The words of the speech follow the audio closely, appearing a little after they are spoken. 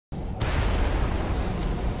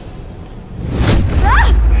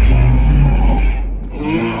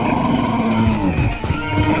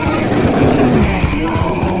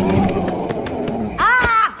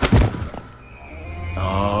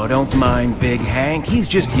mind Big Hank. He's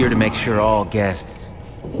just here to make sure all guests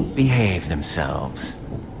behave themselves.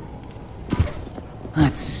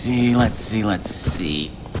 Let's see.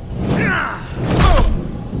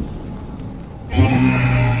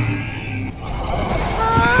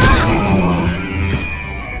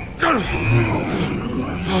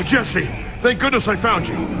 Oh, Jesse, thank goodness I found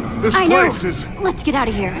you. This place is... Let's get out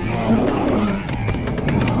of here.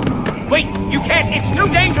 Wait, you can't! It's too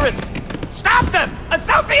dangerous! Stop them!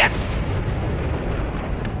 Associates!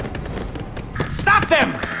 Stop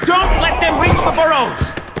them! Don't let them reach the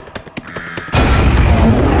burrows!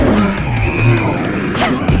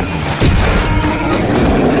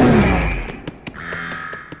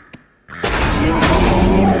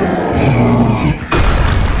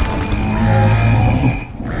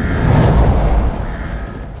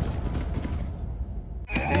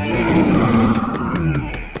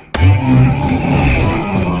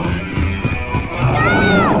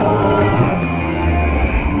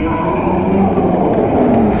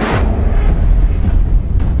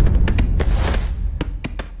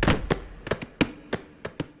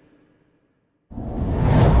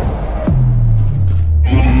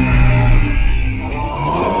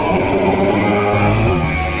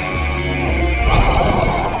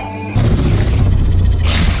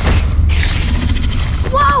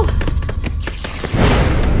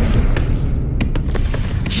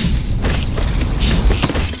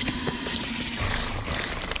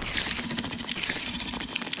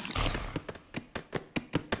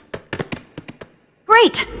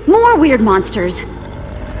 Great! More weird monsters.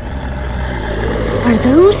 Are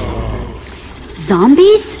those...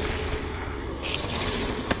 zombies?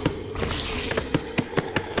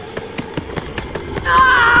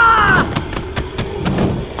 Ah!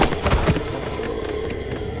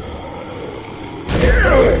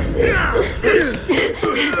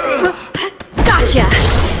 Gotcha!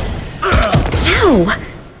 Ow!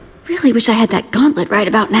 Really wish I had that gauntlet right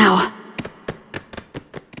about now.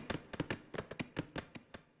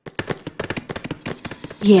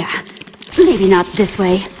 Yeah, maybe not this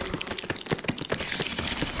way.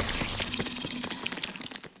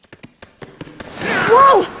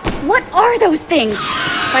 Whoa! What are those things?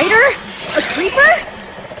 Spider? A creeper?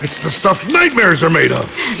 It's the stuff nightmares are made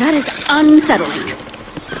of! That is unsettling.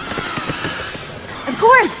 Of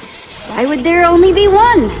course! Why would there only be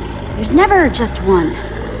one? There's never just one.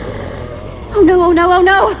 Oh no, oh no, oh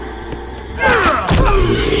no!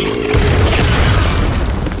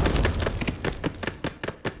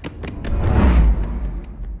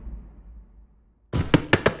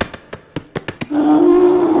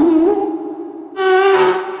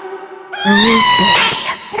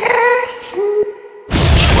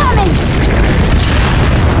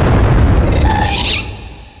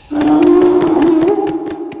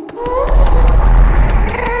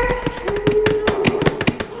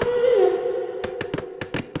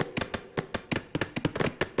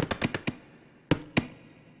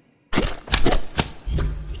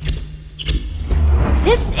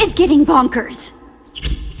 This is getting bonkers.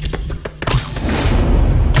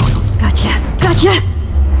 Gotcha!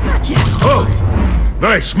 Oh!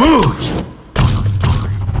 Nice moves!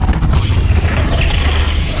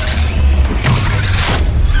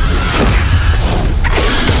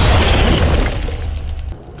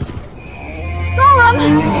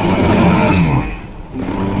 Golem!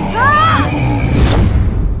 Ah!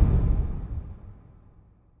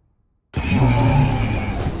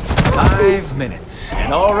 5 minutes,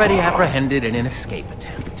 and already apprehended in an escape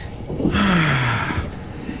attempt.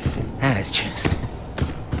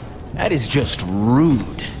 That is just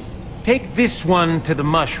rude. Take this one to the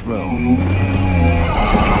mushroom.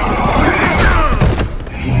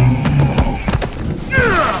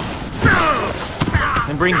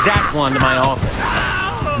 And bring that one to my office.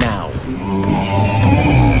 Now.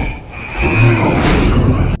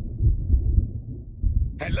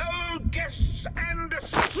 Hello, guests and...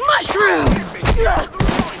 Mushroom!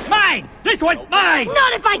 Mine! This one's mine!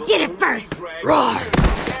 Not if I get it first! Roar!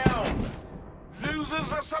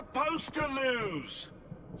 Losers are supposed to lose.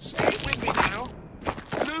 Stay with me now.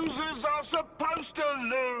 Losers are supposed to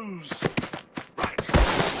lose. Right.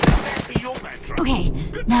 That'll be your bedroom. Okay,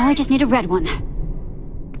 now I just need a red one.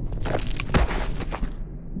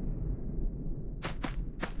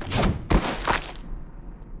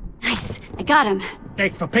 Nice, I got him.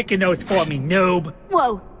 Thanks for picking those for me, noob.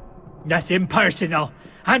 Whoa. Nothing personal.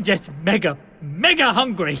 I'm just mega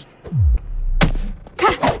hungry.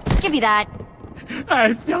 Ha, give me that.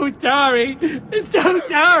 I'm so sorry. So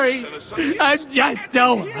sorry. I'm just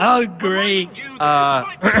so hungry.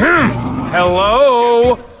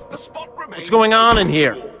 Hello? What's going on in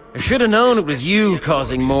here? I should have known it was you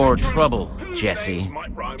causing more trouble, Jesse.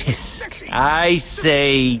 Tisk. I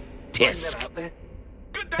say tisk.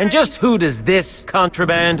 And just who does this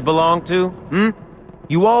contraband belong to,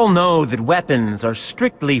 You all know that weapons are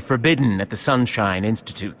strictly forbidden at the Sunshine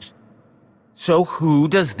Institute. So who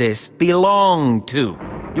does this belong to?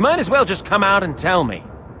 You might as well just come out and tell me.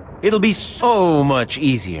 It'll be so much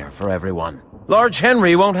easier for everyone. Large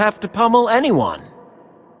Henry won't have to pummel anyone.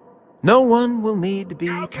 No one will need to be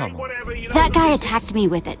pummeled. That guy attacked me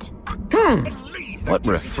with it. What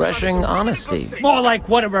refreshing honesty. More like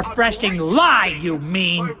what a refreshing lie you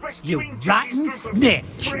mean, you rotten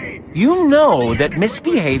snitch. You know that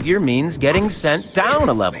misbehavior means getting sent down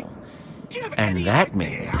a level. And that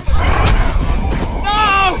means...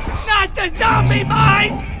 No! Not the zombie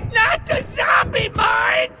mines! Not the zombie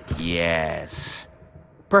mines! Yes.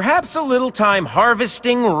 Perhaps a little time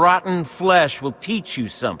harvesting rotten flesh will teach you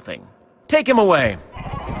something. Take him away.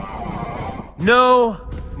 No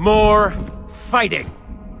more fighting.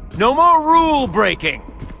 No more rule breaking.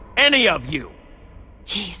 Any of you.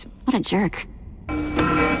 Jeez, what a jerk.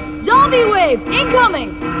 Zombie wave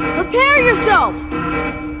incoming! Prepare yourself!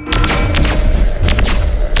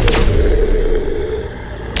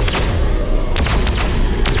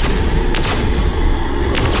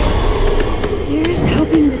 Here's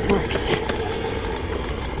hoping this works.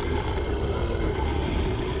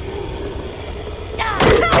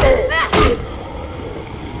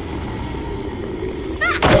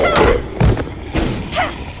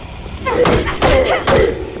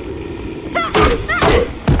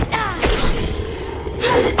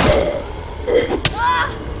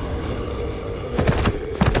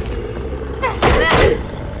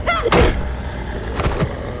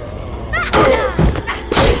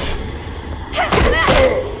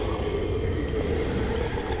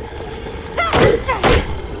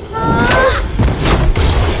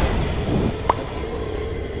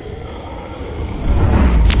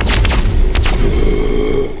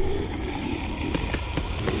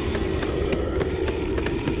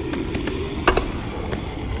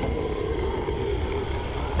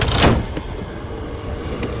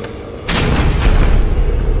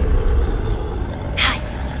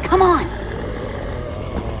 Come on!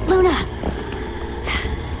 Luna!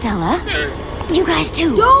 Stella? You guys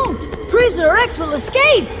too! Don't! Prisoner X will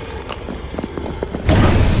escape!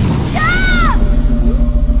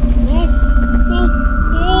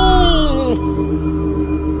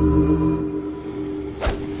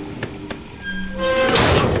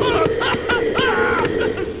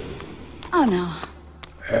 Oh no.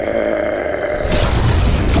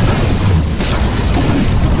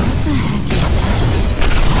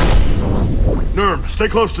 Nerm, stay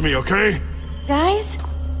close to me, okay? Guys?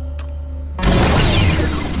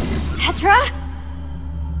 Petra?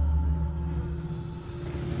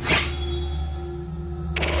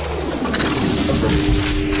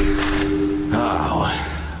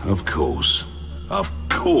 Oh, of course. Of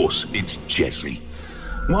course it's Jesse.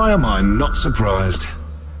 Why am I not surprised?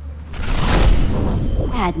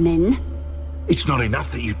 Admin. It's not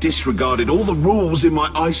enough that you disregarded all the rules in my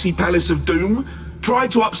icy palace of doom,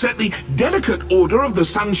 tried to upset the delicate order of the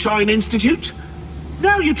Sunshine Institute.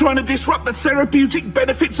 Now you're trying to disrupt the therapeutic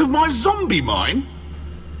benefits of my zombie mine?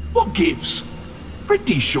 What gives?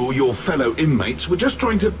 Pretty sure your fellow inmates were just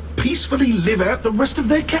trying to peacefully live out the rest of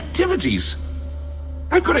their captivities.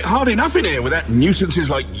 I've got it hard enough in here without nuisances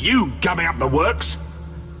like you gumming up the works.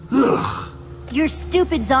 Ugh. Your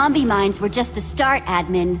stupid zombie minds were just the start,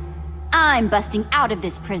 Admin. I'm busting out of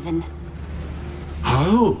this prison.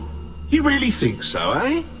 Oh, you really think so,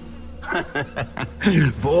 eh?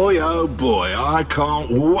 Boy, oh boy, I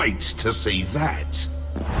can't wait to see that.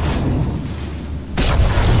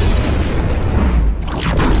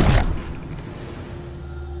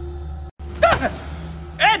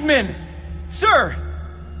 Admin! Sir!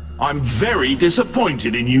 I'm very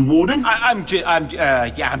disappointed in you, Warden. I'm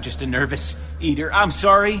just a nervous eater. I'm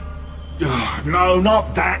sorry. No,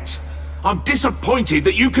 not that. I'm disappointed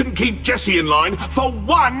that you couldn't keep Jesse in line for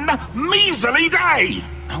one measly day.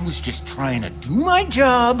 I was just trying to do my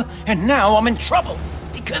job, and now I'm in trouble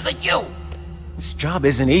because of you. This job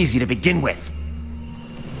isn't easy to begin with.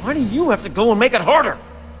 Why do you have to go and make it harder?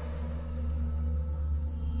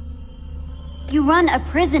 You run a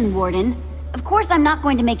prison, Warden. Of course I'm not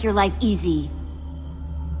going to make your life easy.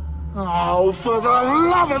 Oh, for the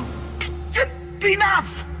love of...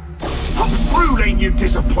 Enough! I'm through letting you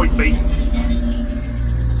disappoint me.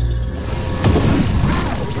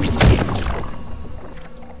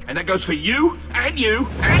 And that goes for you, and you,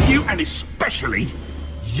 and you, and especially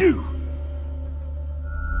you.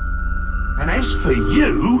 And as for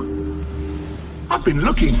you, I've been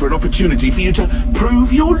looking for an opportunity for you to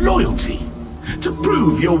prove your loyalty. To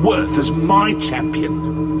prove your worth as my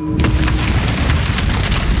champion.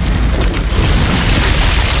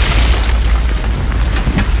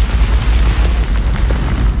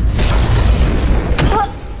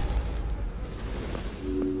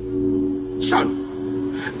 So,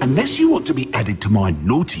 unless you want to be added to my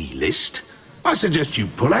naughty list, I suggest you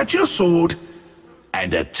pull out your sword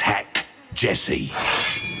and attack Jesse.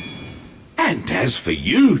 And as for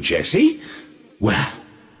you, Jesse, well,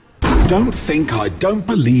 don't think I don't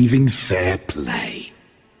believe in fair play.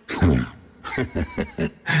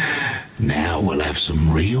 Now we'll have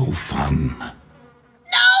some real fun.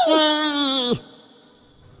 No!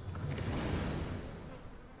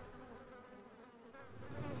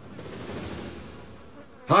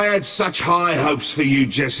 I had such high hopes for you,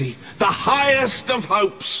 Jesse. The highest of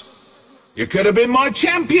hopes. You could have been my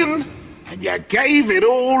champion, and you gave it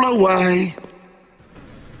all away.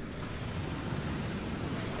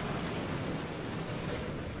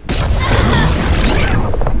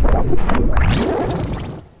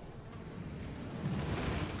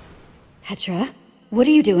 Petra, what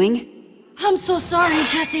are you doing? I'm so sorry,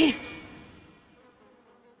 Jesse.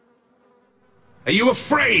 Are you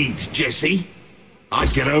afraid, Jesse? I'd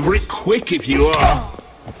get over it quick if you are.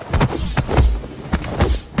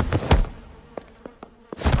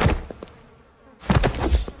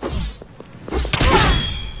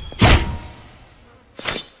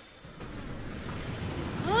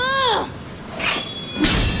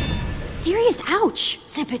 Serious ouch.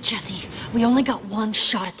 Zip it, Jesse. We only got one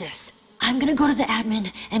shot at this. I'm gonna go to the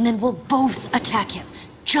admin, and then we'll both attack him.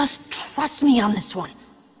 Just trust me on this one.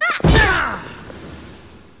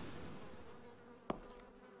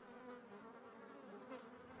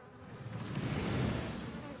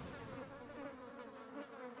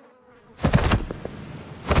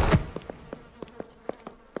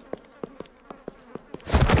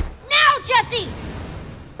 Now, Jesse!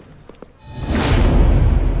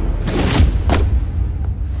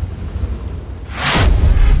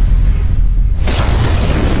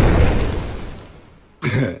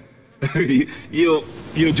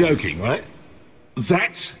 You're joking, right?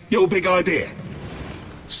 That's your big idea.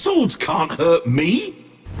 Swords can't hurt me.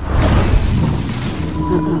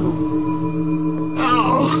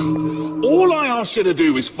 Oh, all I asked you to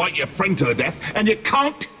do is fight your friend to the death, and you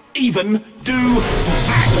can't even do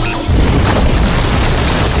that.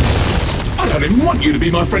 I don't even want you to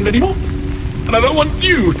be my friend anymore. And I don't want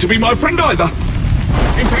you to be my friend either.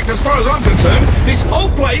 In fact, as far as I'm concerned, this whole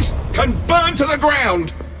place can burn to the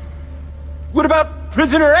ground. What about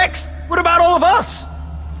Prisoner X? What about all of us?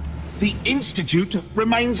 The Institute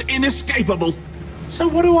remains inescapable. So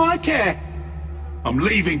what do I care? I'm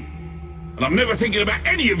leaving. And I'm never thinking about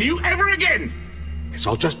any of you ever again. Guess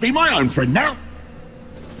I'll just be my own friend now.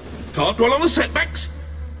 Can't dwell on the setbacks.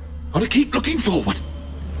 Gotta keep looking forward.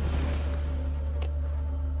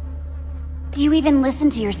 Do you even listen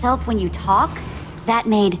to yourself when you talk? That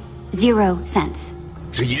made 0 sense.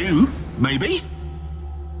 To you, maybe.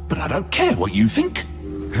 But I don't care what you think.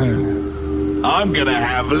 I'm gonna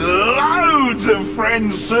have loads of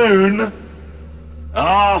friends soon.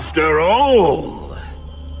 After all.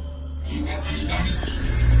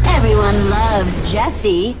 Everyone loves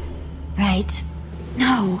Jesse, right?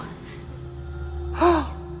 No.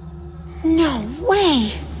 No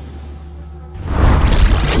way!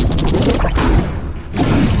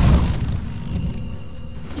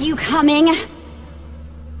 You coming?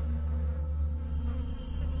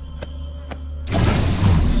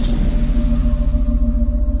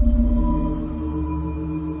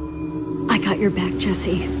 I got your back,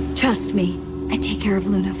 Jesse. Trust me. And take care of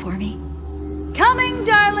Luna for me. Coming,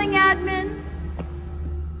 darling admin!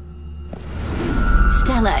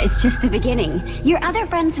 Stella, it's just the beginning. Your other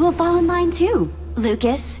friends will fall in line too.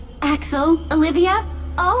 Lucas, Axel, Olivia,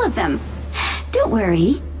 all of them. Don't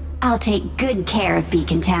worry. I'll take good care of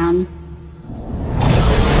Beacon Town.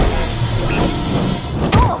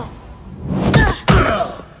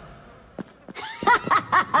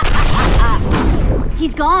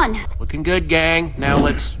 He's gone. Looking good, gang. Now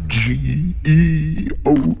let's... Geoff.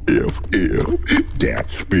 That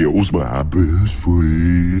spells my best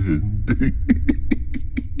friend.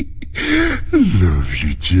 Love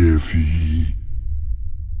you, Jeffy.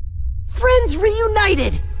 Friends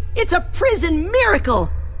reunited! It's a prison miracle!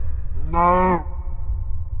 No.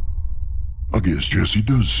 I guess Jesse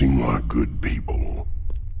does seem like good people.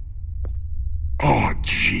 Oh,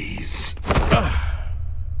 jeez.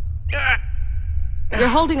 You're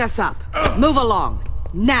holding us up. Move along.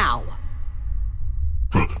 Now.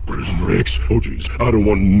 Prisoner X? Oh, jeez. I don't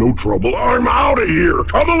want no trouble. I'm out of here.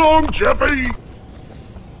 Come along, Jeffy.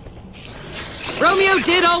 Romeo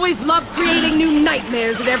did always love creating new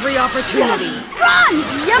nightmares at every opportunity. Run!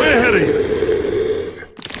 Way ahead of you!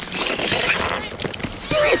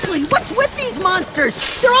 Seriously, what's with these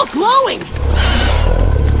monsters? They're all glowing!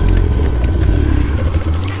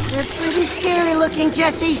 They're pretty scary looking,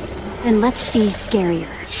 Jesse. Then let's be scarier.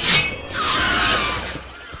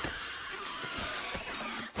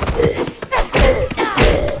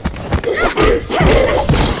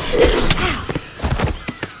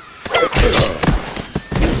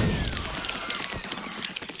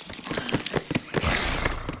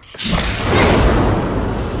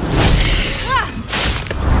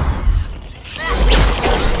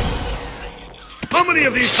 How many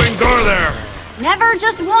of these things are there? Never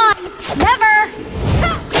just one! Never!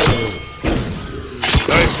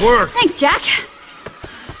 Nice work. Thanks, Jack.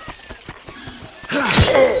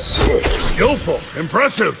 Skillful.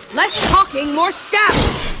 Impressive. Less talking, more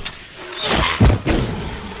stabbing!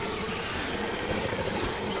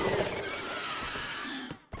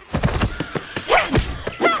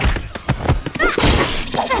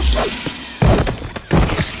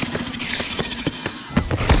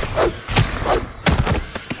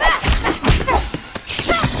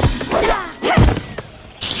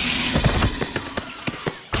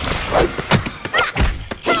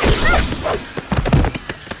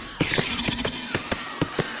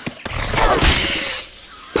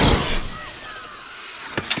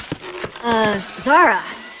 Zara.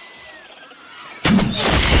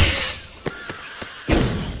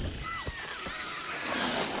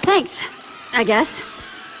 Thanks, I guess.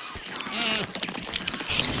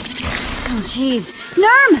 Oh, jeez.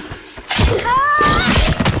 Nerm!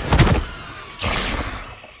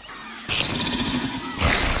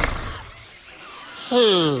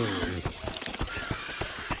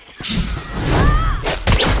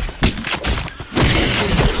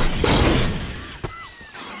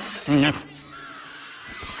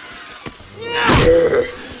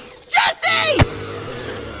 Jesse!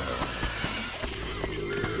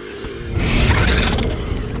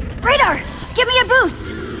 Radar! Give me a boost!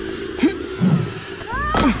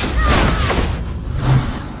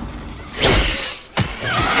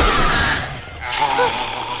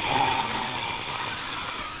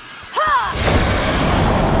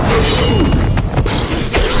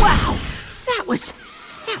 Wow! That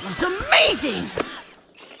was amazing!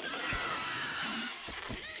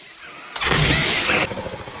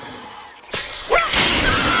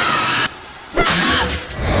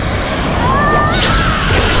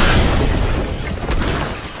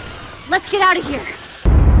 Let's get out of here.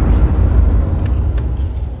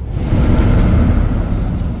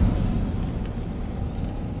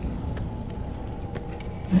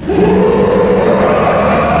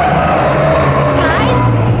 Guys,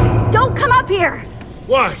 don't come up here.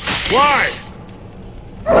 What? Why?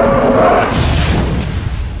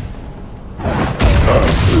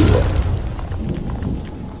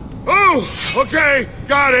 Oh, okay,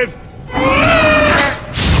 got it.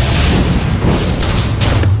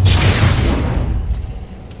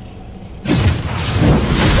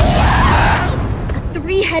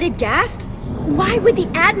 Three-headed ghast? Why would the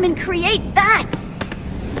admin create that?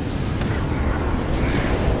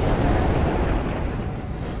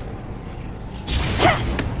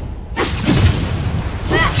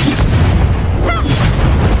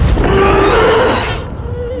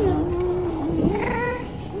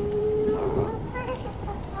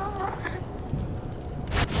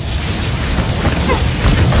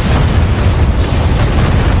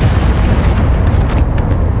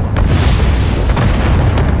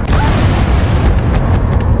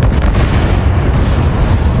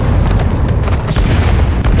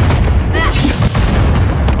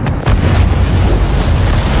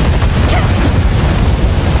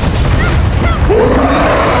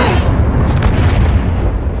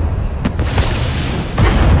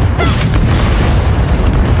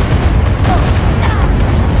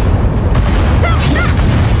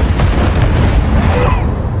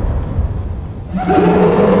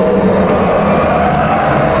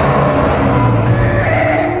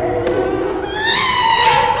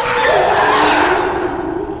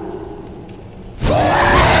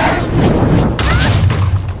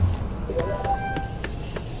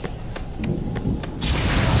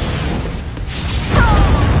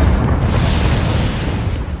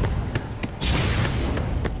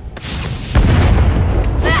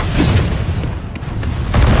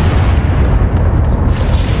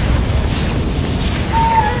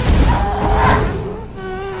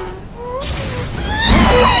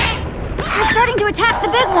 attack the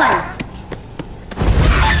big one!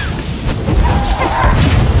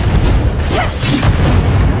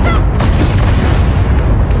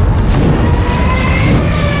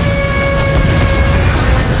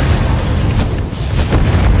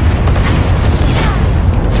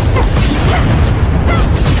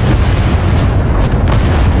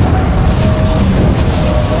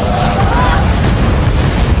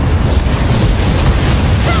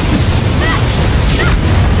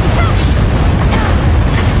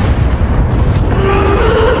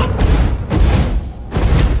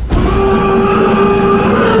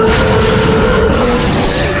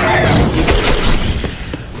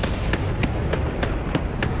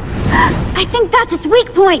 I think that's its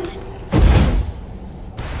weak point!